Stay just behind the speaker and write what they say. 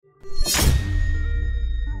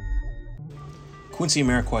Quincy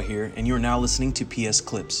Amarikwa here, and you are now listening to PS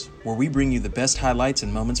Clips, where we bring you the best highlights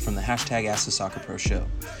and moments from the hashtag Ask the Soccer Pro show.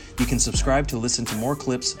 You can subscribe to listen to more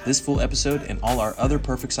clips, this full episode, and all our other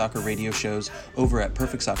Perfect Soccer radio shows over at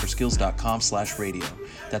perfectsoccerskills.com/radio.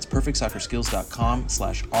 That's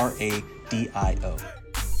perfectsoccerskills.com/RADIO.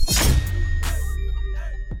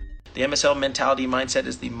 The MSL mentality mindset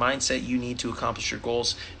is the mindset you need to accomplish your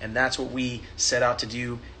goals, and that's what we set out to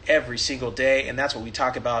do every single day, and that's what we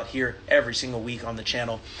talk about here every single week on the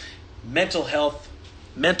channel. Mental health,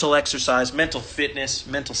 mental exercise, mental fitness,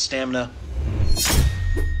 mental stamina.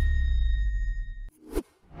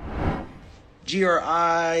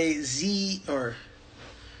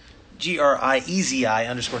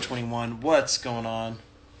 GRIEZI_21. What's going on?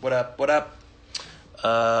 What up?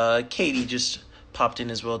 Katie just popped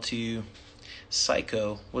in as well too.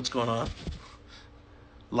 Psycho, what's going on?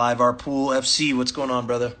 Live our pool FC, what's going on,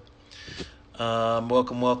 brother?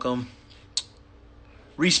 Welcome.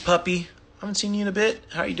 Reese Puppy, I haven't seen you in a bit.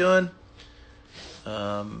 How are you doing?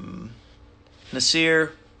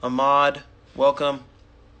 Nasir, Ahmad, welcome.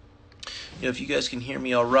 If you guys can hear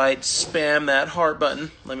me all right, spam that heart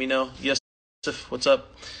button. Let me know. Yes, what's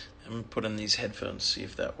up? I'm going to put in these headphones, see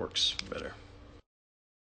if that works better.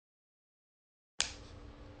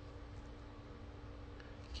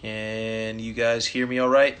 Can you guys hear me all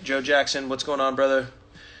right? Joe Jackson, what's going on, brother?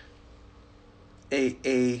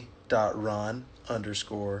 AA.Ron_N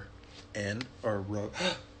or Ro.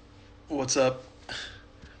 What's up?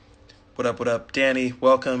 What up? Danny,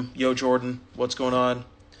 welcome. Yo, Jordan, what's going on?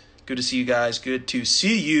 Good to see you guys. Good to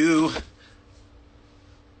see you.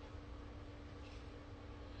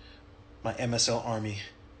 My MSL army.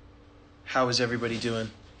 How is everybody doing?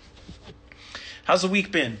 How's the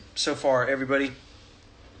week been so far, everybody?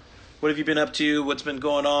 What have you been up to? What's been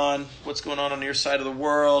going on? What's going on your side of the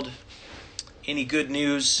world? Any good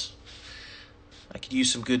news? I could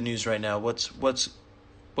use some good news right now. What's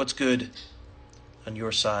good on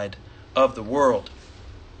your side of the world?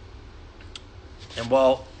 And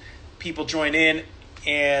while people join in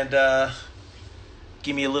and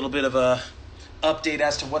give me a little bit of a update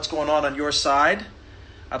as to what's going on your side,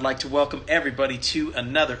 I'd like to welcome everybody to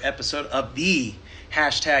another episode of the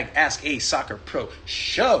hashtag Ask a Soccer Pro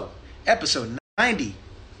show. Episode 90.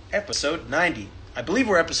 I believe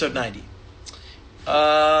we're episode 90.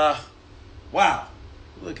 Wow.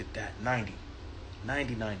 Look at that. 90.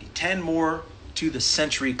 10 more to the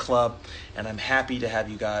Century Club, and I'm happy to have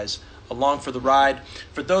you guys along for the ride.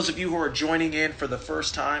 For those of you who are joining in for the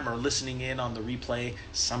first time or listening in on the replay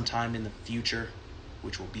sometime in the future,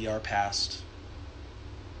 which will be our past,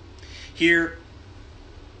 here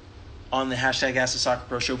on the hashtag Ask the Soccer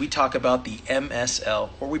Pro show, we talk about the MSL,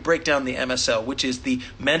 or we break down the MSL, which is the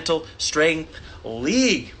Mental Strength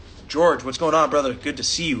League. George, what's going on, brother? Good to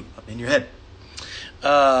see you up in your head.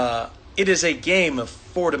 It is a game of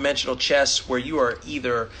four-dimensional chess where you are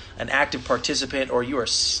either an active participant or you are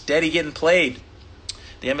steady getting played.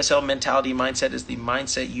 The MSL mentality mindset is the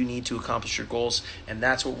mindset you need to accomplish your goals, and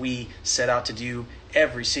that's what we set out to do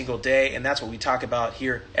every single day, and that's what we talk about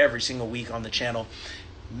here every single week on the channel.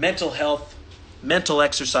 Mental health, mental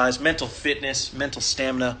exercise, mental fitness, mental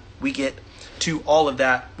stamina. We get to all of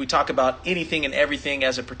that. We talk about anything and everything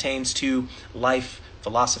as it pertains to life,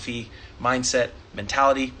 philosophy, mindset,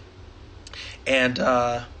 mentality. And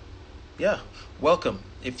welcome.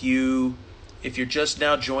 If you're just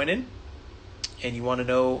now joining and you want to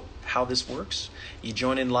know how this works, you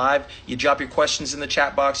join in live, you drop your questions in the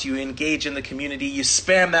chat box, you engage in the community, you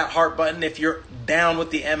spam that heart button. If you're down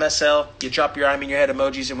with the MSL, you drop your I'm in your head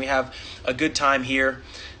emojis, and we have a good time here.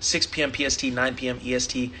 6 p.m. PST, 9 p.m.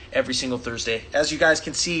 EST every single Thursday. As you guys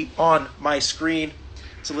can see on my screen,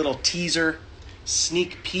 it's a little teaser,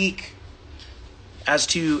 sneak peek as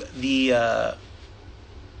to the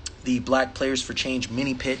Black Players for Change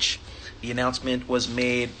mini pitch. The announcement was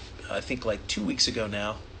made, I think, like 2 weeks ago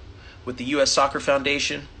now, with the U.S. Soccer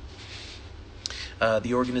Foundation.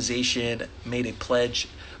 The organization made a pledge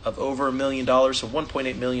of over $1 million, so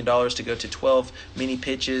 $1.8 million to go to 12 mini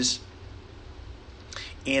pitches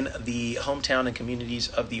in the hometown and communities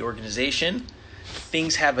of the organization.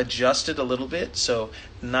 Things have adjusted a little bit, so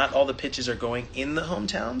not all the pitches are going in the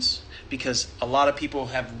hometowns, because a lot of people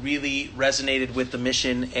have really resonated with the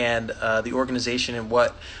mission and the organization and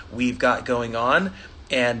what we've got going on.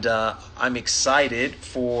 And I'm excited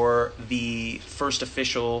for the first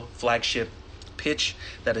official flagship pitch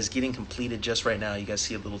that is getting completed just right now. You guys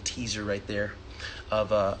see a little teaser right there of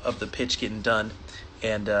the pitch getting done.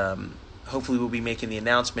 And hopefully we'll be making the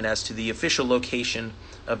announcement as to the official location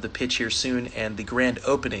of the pitch here soon and the grand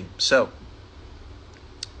opening. So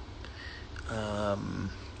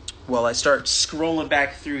while I start scrolling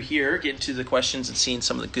back through here, getting to the questions and seeing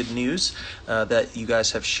some of the good news that you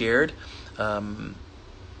guys have shared.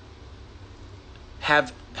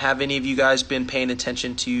 Have any of you guys been paying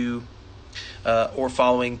attention to or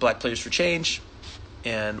following Black Players for Change?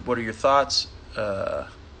 And what are your thoughts? Got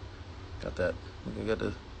that. I got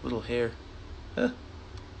a little hair.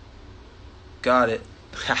 Got it.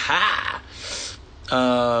 Ha ha.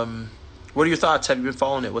 What are your thoughts? Have you been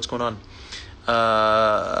following it? What's going on?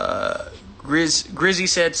 Grizzy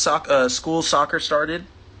said school soccer started,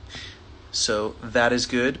 so that is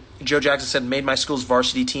good. Joe Jackson said, made my school's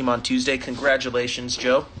varsity team on Tuesday. Congratulations,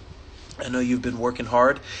 Joe. I know you've been working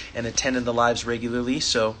hard and attending the lives regularly,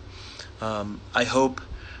 so I hope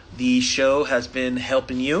the show has been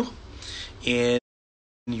helping you in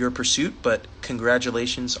your pursuit, but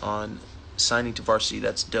congratulations on signing to varsity.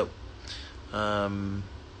 That's dope.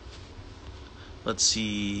 Let's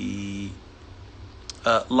see.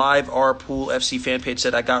 Live R Pool FC fan page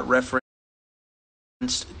said, I got referenced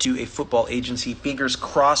to a football agency. Fingers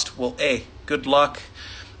crossed. Well, hey, good luck.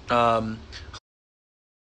 Hope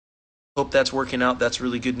that's working out. That's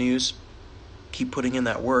really good news. Keep putting in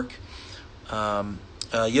that work.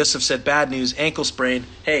 Yusuf said, bad news, ankle sprain.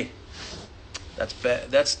 Hey, that's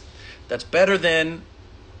better than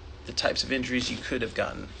the types of injuries you could have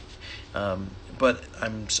gotten. But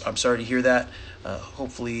I'm sorry to hear that.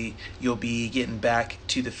 Hopefully you'll be getting back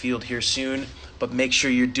to the field here soon, but make sure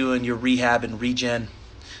you're doing your rehab and regen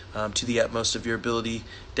to the utmost of your ability.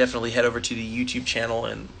 Definitely head over to the YouTube channel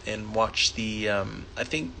and watch the, I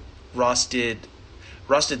think Ross did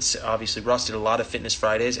a lot of Fitness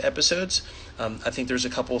Fridays episodes. I think there's a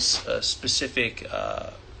couple specific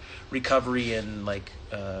recovery and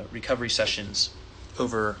recovery sessions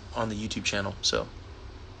over on the YouTube channel. So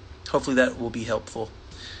hopefully that will be helpful.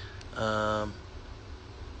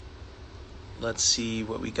 Let's see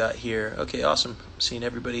what we got here. Okay, awesome. Seeing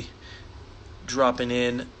everybody dropping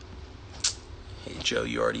in. Hey, Joe,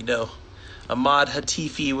 you already know. Ahmad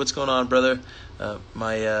Hatifi, what's going on, brother?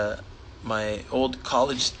 My old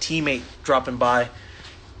college teammate dropping by.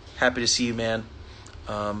 Happy to see you, man.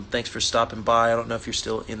 Thanks for stopping by. I don't know if you're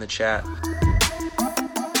still in the chat.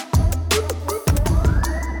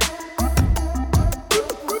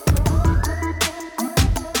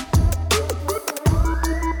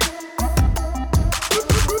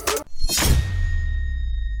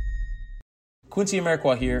 Quincy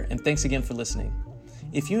Amarikwa here, and thanks again for listening.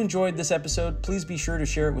 If you enjoyed this episode, please be sure to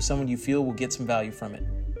share it with someone you feel will get some value from it.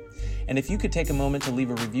 And if you could take a moment to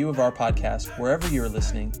leave a review of our podcast wherever you're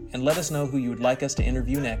listening and let us know who you would like us to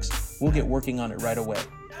interview next, we'll get working on it right away.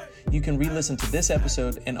 You can re-listen to this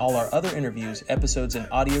episode and all our other interviews, episodes, and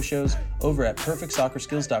audio shows over at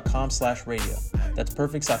perfectsoccerskills.com/radio. That's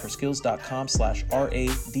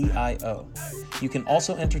perfectsoccerskills.com/RADIO. You can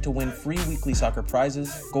also enter to win free weekly soccer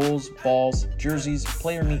prizes, goals, balls, jerseys,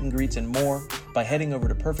 player meet and greets, and more by heading over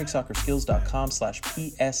to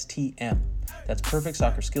perfectsoccerskills.com/PSTM. That's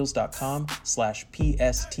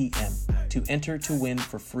perfectsoccerskills.com/PSTM to enter to win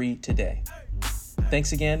for free today.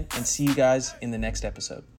 Thanks again, and see you guys in the next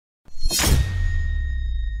episode.